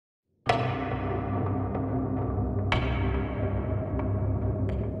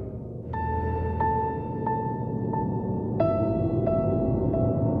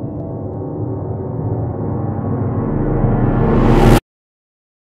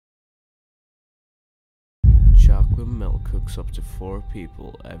milk cooks up to 4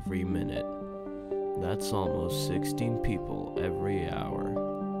 people every minute. That's almost 16 people every hour.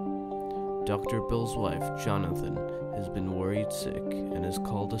 Dr. Bill's wife, Jonathan, has been worried sick and has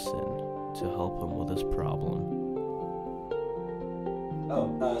called us in to help him with his problem.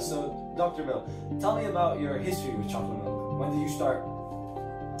 So Dr. Bill, tell me about your history with chocolate milk. When did you start?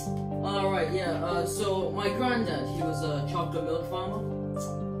 So my granddad, he was a chocolate milk farmer,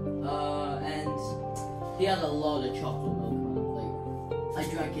 and he had a lot of chocolate milk, man. Like, I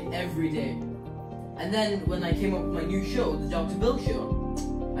drank it every day. And then when I came up with my new show, the DrBill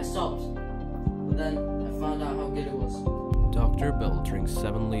show, I stopped. But then I found out how good it was. Dr. Bill drinks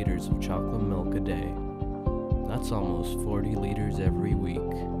 7 liters of chocolate milk a day. That's almost 40 liters every week.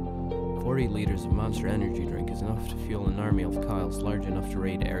 40 liters of Monster Energy drink is enough to fuel an army of Kyles large enough to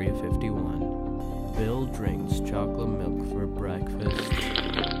raid Area 51. Bill drinks chocolate milk for breakfast,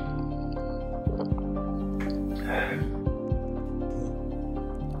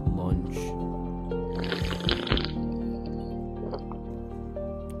 lunch,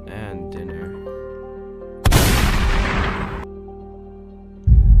 and dinner.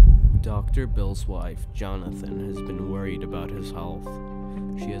 Dr. Bill's wife, Jonathan, has been worried about his health.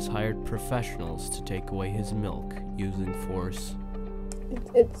 She has hired professionals to take away his milk using force.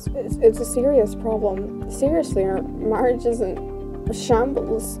 It's a serious problem. Seriously, our marriage isn't a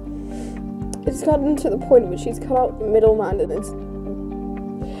shambles. It's gotten to the point where she's cut out the middleman and is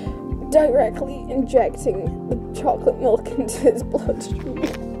directly injecting the chocolate milk into his bloodstream.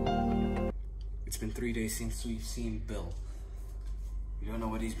 It's been 3 days since we've seen Bill. We don't know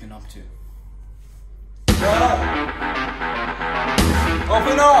what he's been up to.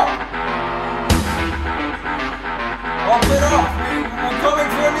 Open up! Open up! We're coming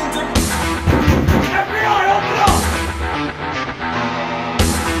for an interview! FBI, open up!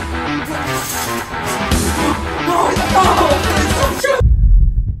 No!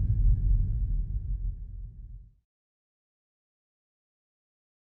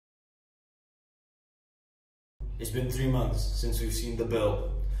 It's been 3 months since we've seen the Bill,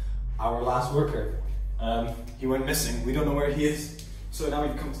 our last worker. He went missing. We don't know where he is. So now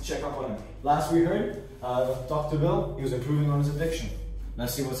we've come to check up on him. Last we heard, Dr. Bill, he was improving on his addiction.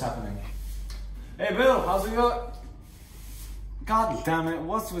 Let's see what's happening. Hey Bill, how's it going? God damn it,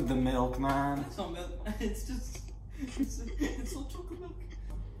 what's with the milk, man? It's not milk, it's just, it's all chocolate milk.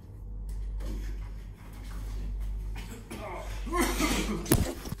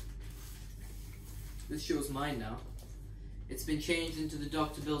 This show's mine now. It's been changed into the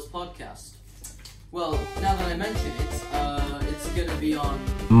Dr. Bill's podcast. Well, now that I mention it, it's gonna be on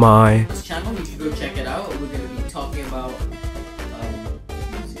My this channel. You can go check it out. We're gonna be talking about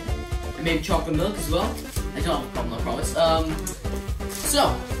maybe chocolate milk as well. I don't have a problem, I promise.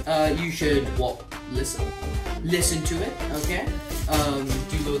 You should listen to it, okay?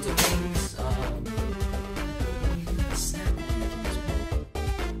 Do loads of things.